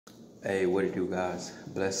Hey, what it do, guys?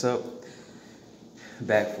 Bless up.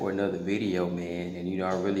 Back for another video, man. And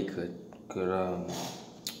I really could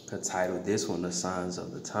title this one "The Signs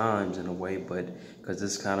of the Times" in a way, but because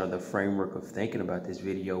it's kind of the framework of thinking about this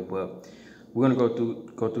video. But we're gonna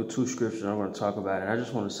go through two scriptures. I'm gonna talk about it. And I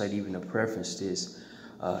just want to say, even to preference this,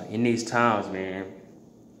 in these times, man.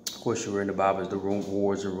 Of course, you're in the Bible, the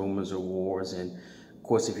wars and rumors of wars, and of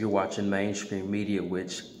course, if you're watching mainstream media,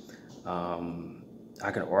 which I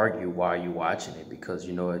can argue why you're watching it, because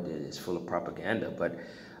it's full of propaganda. But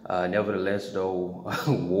nevertheless, though,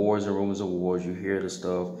 wars and rumors of wars, you hear the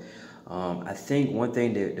stuff. I think one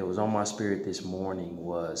thing that was on my spirit this morning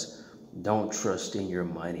was, don't trust in your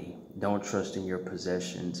money, don't trust in your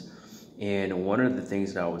possessions. And one of the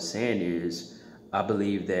things that I was saying is, I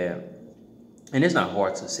believe that, and it's not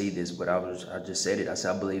hard to see this, but I just said it. I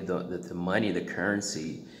said I believe that the money, the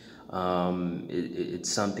currency, it's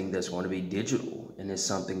something that's going to be digital, and it's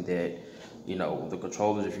something that the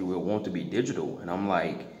controllers, if you will, want to be digital. And I'm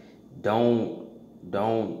like, don't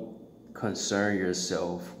concern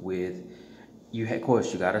yourself with of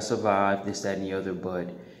course you got to survive this, that, and the other, but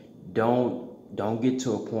don't get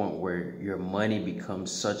to a point where your money becomes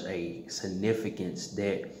such a significance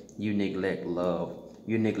that you neglect love,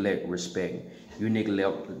 you neglect respect, you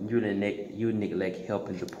neglect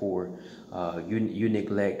helping the poor, you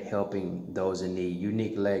neglect helping those in need, you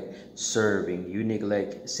neglect serving, you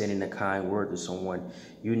neglect sending a kind word to someone,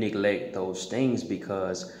 you neglect those things,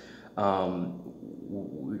 because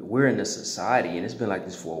we're in a society, and it's been like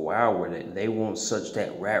this for a while, where they want such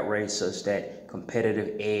that rat race, such that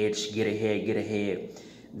competitive edge, get ahead,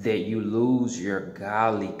 that you lose your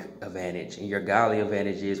godly advantage. And your godly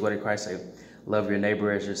advantage is, what did Christ say? Love your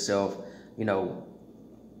neighbor as yourself. What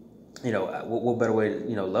better way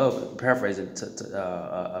to, love, paraphrasing,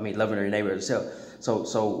 loving your neighbor as yourself.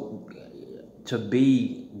 So to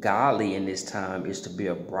be godly in this time is to be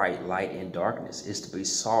a bright light in darkness, is to be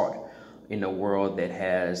salt in a world that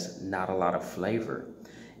has not a lot of flavor.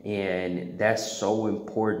 And that's so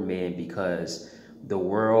important, man, because the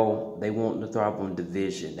world, they want to thrive on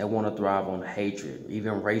division. They want to thrive on hatred,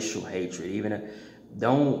 even racial hatred.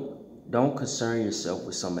 Don't concern yourself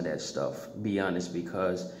with some of that stuff. Be honest,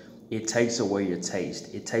 because it takes away your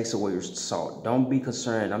taste. It takes away your salt. Don't be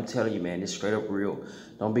concerned. I'm telling you, man, it's straight up real.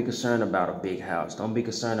 Don't be concerned about a big house. Don't be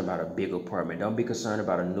concerned about a big apartment. Don't be concerned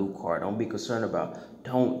about a new car. Don't be concerned about,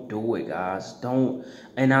 don't do it, guys. Don't.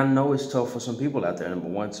 And I know it's tough for some people out there, number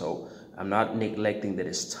one. So I'm not neglecting that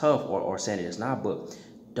it's tough or saying it's not, but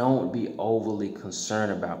don't be overly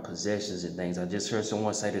concerned about possessions and things. I just heard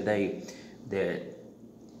someone say today that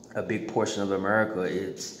a big portion of America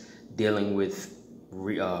is dealing with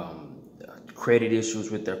credit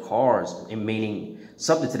issues with their cars, and meaning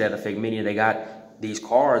something to that effect, meaning they got these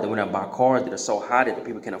cars, they went out and buy cars that are so high that the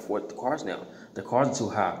people can't afford the cars now. The cars are too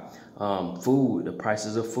high. Food, the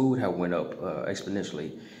prices of food have went up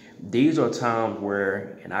exponentially. These are times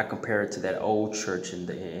where, and I compare it to that old church in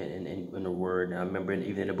the Word. And I remember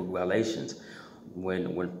even in the book of Galatians,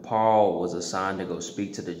 when Paul was assigned to go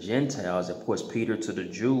speak to the Gentiles, of course Peter to the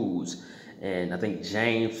Jews, and I think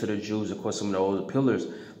James to the Jews, of course some of the older pillars,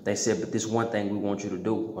 they said, but this one thing we want you to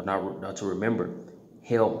do, or not to remember: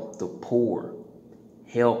 help the poor,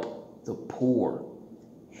 help the poor,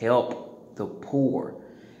 help the poor.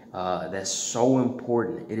 That's so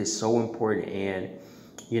important. It is so important. And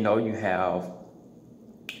you have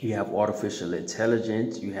artificial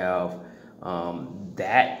intelligence, you have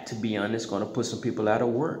that, to be honest, going to put some people out of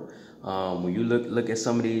work. When you look at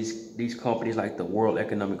some of these companies like the World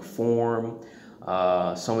Economic Forum,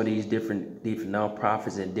 some of these different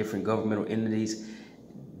nonprofits and different governmental entities,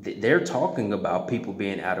 they're talking about people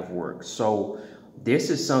being out of work. So this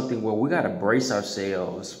is something where we got to brace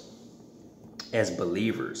ourselves as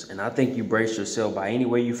believers. And I think you brace yourself by any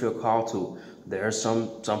way you feel called to. There are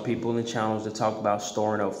some people in channels that talk about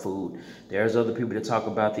storing up food. There's other people that talk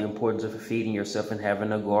about the importance of feeding yourself and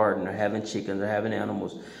having a garden, or having chickens, or having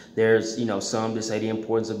animals. There's some that say the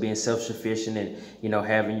importance of being self-sufficient and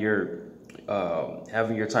having your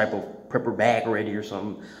type of prepper bag ready or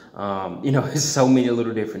something. It's so many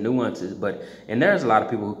little different nuances. And there's a lot of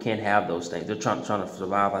people who can't have those things. They're trying to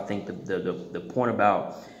survive. I think the point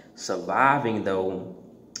about surviving, though,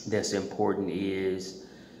 that's important is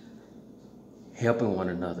helping one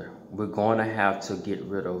another. We're going to have to get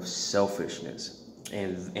rid of selfishness.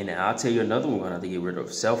 And I'll tell you another one we're going to have to get rid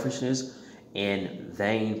of: selfishness and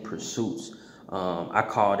vain pursuits. I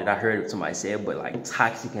called it, I heard somebody say it, but like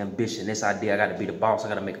toxic ambition, this idea, I got to be the boss, I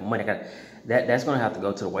got to make money, that's going to have to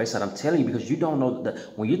go to the wayside. I'm telling you, because you don't know,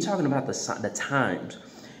 when you're talking about the times,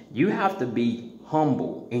 you have to be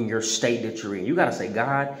humble in your state that you're in. You got to say,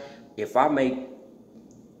 God, if I make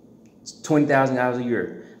 $20,000 a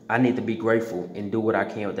year, I need to be grateful and do what I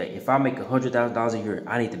can with that. If I make $100,000 a year,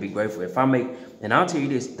 I need to be grateful. If I make, and I'll tell you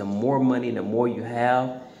this, the more money, the more you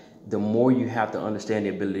have to understand the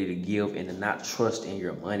ability to give and to not trust in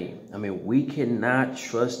your money. I mean, we cannot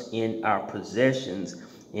trust in our possessions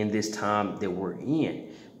in this time that we're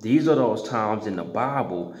in. These are those times in the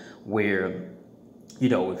Bible where, you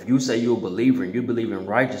know, if you say you're a believer and you believe in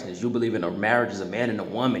righteousness, you believe in a marriage as a man and a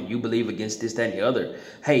woman, you believe against this, that, and the other.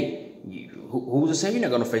 Hey, who's to say you're not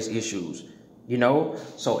going to face issues? You know,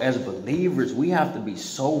 so as believers, we have to be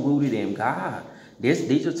so rooted in God.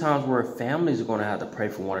 These are times where families are going to have to pray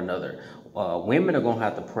for one another. Women are going to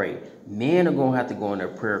have to pray. Men are going to have to go in their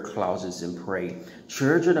prayer closets and pray.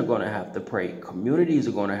 Children are going to have to pray. Communities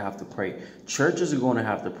are going to have to pray. Churches are going to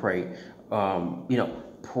have to pray. You know,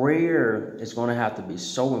 prayer is going to have to be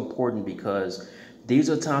so important because these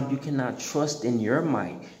are times you cannot trust in your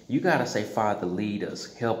might. You got to say, Father, lead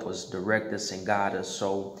us, help us, direct us, and guide us.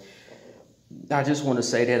 So I just want to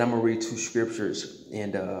say that I'm going to read 2 scriptures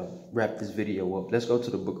and wrap this video up. Let's go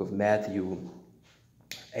to the book of Matthew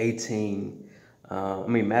 19,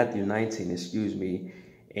 excuse me,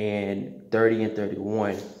 and 30 and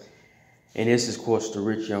 31. And this is, of course, the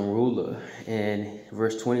rich young ruler. And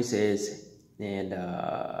verse 20 says, and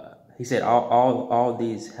he said, all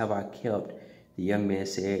these have I kept. The young man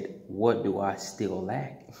said, what do I still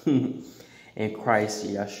lack? And Christ,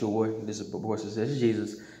 Yeshua, this is, of course, it says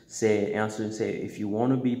Jesus, answered and said, if you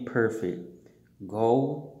want to be perfect,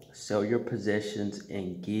 go sell your possessions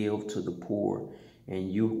and give to the poor,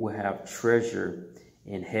 and you will have treasure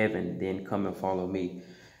in heaven. Then come and follow me.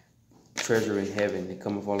 Treasure in heaven, then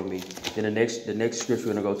come and follow me. Then the next scripture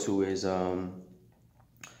we're gonna go to is 1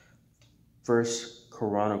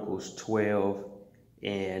 Chronicles 12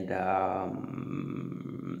 and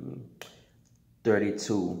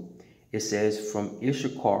 32. It says, from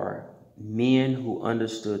Issachar, men who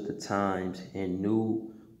understood the times and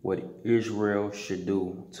knew what Israel should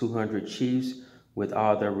do. 200 chiefs with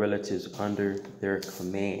all their relatives under their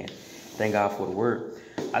command. Thank God for the word.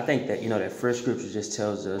 I think that, you know, that first scripture just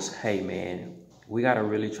tells us, hey, man, we got to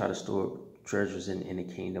really try to store treasures in the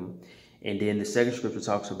kingdom. And then the second scripture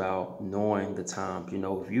talks about knowing the times. You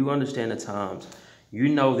know, if you understand the times, you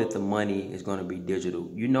know that the money is going to be digital.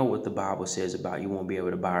 You know what the Bible says about you won't be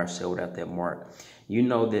able to buy or sell without that mark. You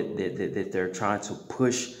know that they're trying to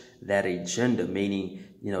push that agenda, meaning,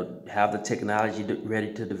 you know, have the technology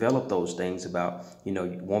ready to develop those things about, you know,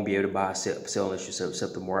 you won't be able to buy or sell unless you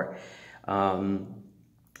accept the mark.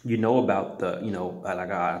 You know about the, you know, like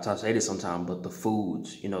I try to say this sometimes, but the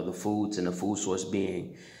foods, you know, the foods and the food source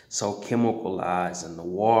being so chemicalized, and the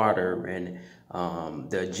water and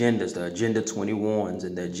the agendas, the Agenda 21s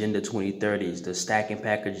and the Agenda 2030s, the stack and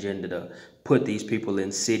pack agenda to put these people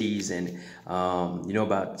in cities, and you know,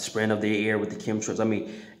 about spraying of the air with the chemtrails. I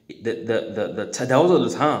mean, those are the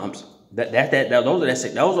times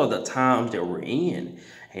those are the times that we're in.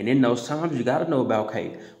 And in those times, you got to know about,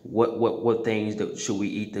 okay, what things that should we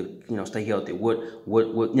eat to, you know, stay healthy? What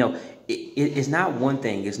you know, it's not one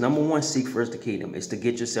thing. It's number one, seek first the kingdom. It's to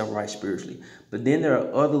get yourself right spiritually. But then there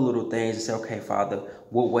are other little things that say, okay, Father,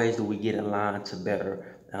 what ways do we get in line to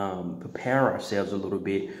better prepare ourselves a little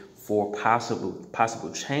bit for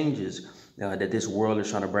possible changes that this world is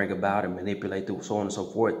trying to bring about and manipulate through, so on and so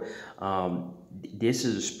forth. This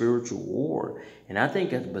is a spiritual war. And I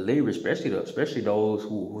think as believers, especially those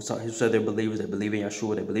who say they're believers, they believe in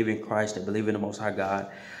Yeshua, they believe in Christ, they believe in the Most High God,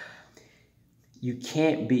 you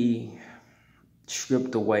can't be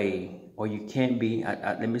stripped away, or you can't be,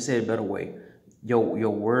 let me say it a better way, your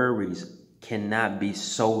worries cannot be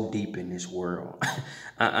so deep in this world.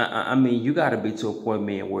 I mean, you got to be to a point,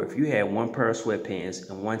 man, where if you had one pair of sweatpants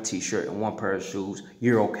and one t-shirt and one pair of shoes,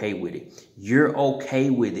 you're okay with it. You're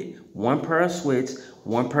okay with it. One pair of sweats,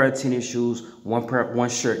 one pair of tennis shoes, one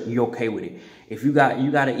shirt, you're okay with it. If you got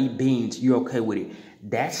to eat beans, you're okay with it.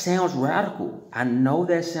 That sounds radical. I know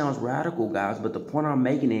that sounds radical, guys, but the point I'm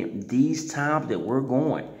making is these times that we're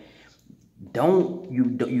going,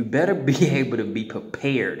 you better be able to be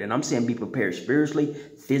prepared. And I'm saying be prepared spiritually,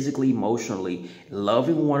 physically, emotionally,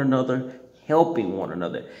 loving one another, helping one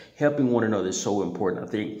another. Helping one another is so important. I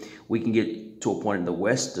think we can get to a point in the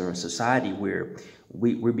Western society where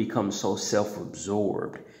we become so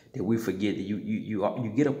self-absorbed that we forget that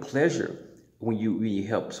you get a pleasure when you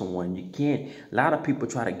help someone. You can't. A lot of people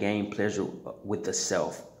try to gain pleasure with the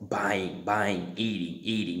self, buying,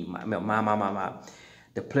 eating, my.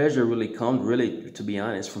 The pleasure really comes, to be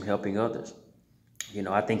honest, from helping others. You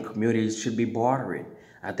know, I think communities should be bartering.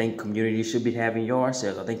 I think communities should be having yard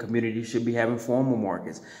sales. I think communities should be having formal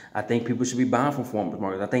markets. I think people should be buying from formal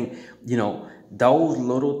markets. I think, those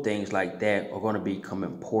little things like that are going to become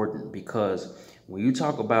important, because when you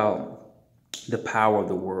talk about the power of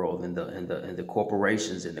the world and the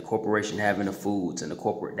corporations, and the corporation having the foods, and the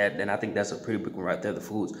corporate, that, then I think that's a pretty big one right there. The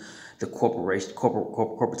foods, the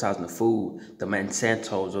corporatizing the food, the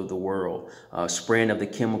Monsantos of the world, spraying of the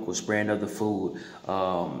chemicals, spraying of the food,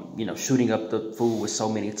 shooting up the food with so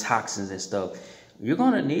many toxins and stuff. You're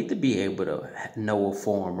going to need to be able to know a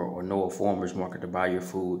farmer or know a farmer's market to buy your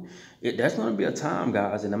food. That's going to be a time,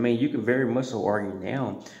 guys. And I mean, you can very much so argue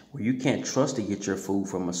now where you can't trust to get your food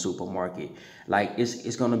from a supermarket. Like,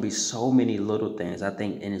 it's going to be so many little things, I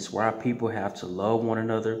think. And it's why people have to love one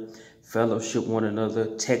another, fellowship one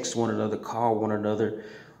another, text one another, call one another.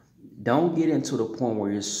 Don't get into the point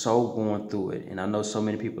where you're so going through it. And I know so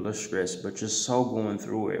many people are stressed, but you're so going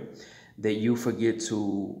through it that you forget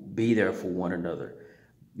to be there for one another.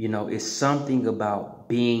 It's something about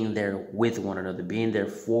being there with one another, being there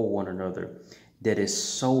for one another, that is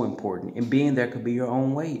so important. And being there could be your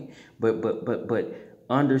own way. But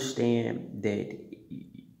understand that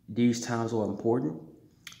these times are important.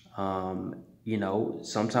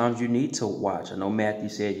 Sometimes you need to watch. I know Matthew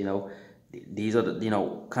said, these are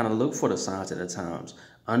the, kind of look for the signs of the times.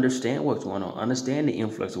 Understand what's going on. Understand the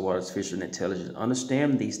influx of artificial intelligence.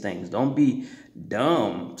 Understand these things. Don't be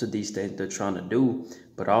dumb to these things they're trying to do,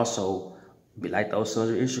 but also be like those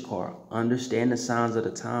sons of Issachar. Understand the signs of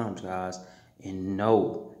the times, guys, and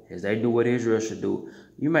know, as they do what Israel should do.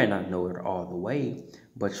 You may not know it all the way,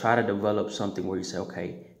 but try to develop something where you say,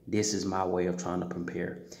 okay, this is my way of trying to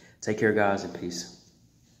prepare. Take care, guys, and peace.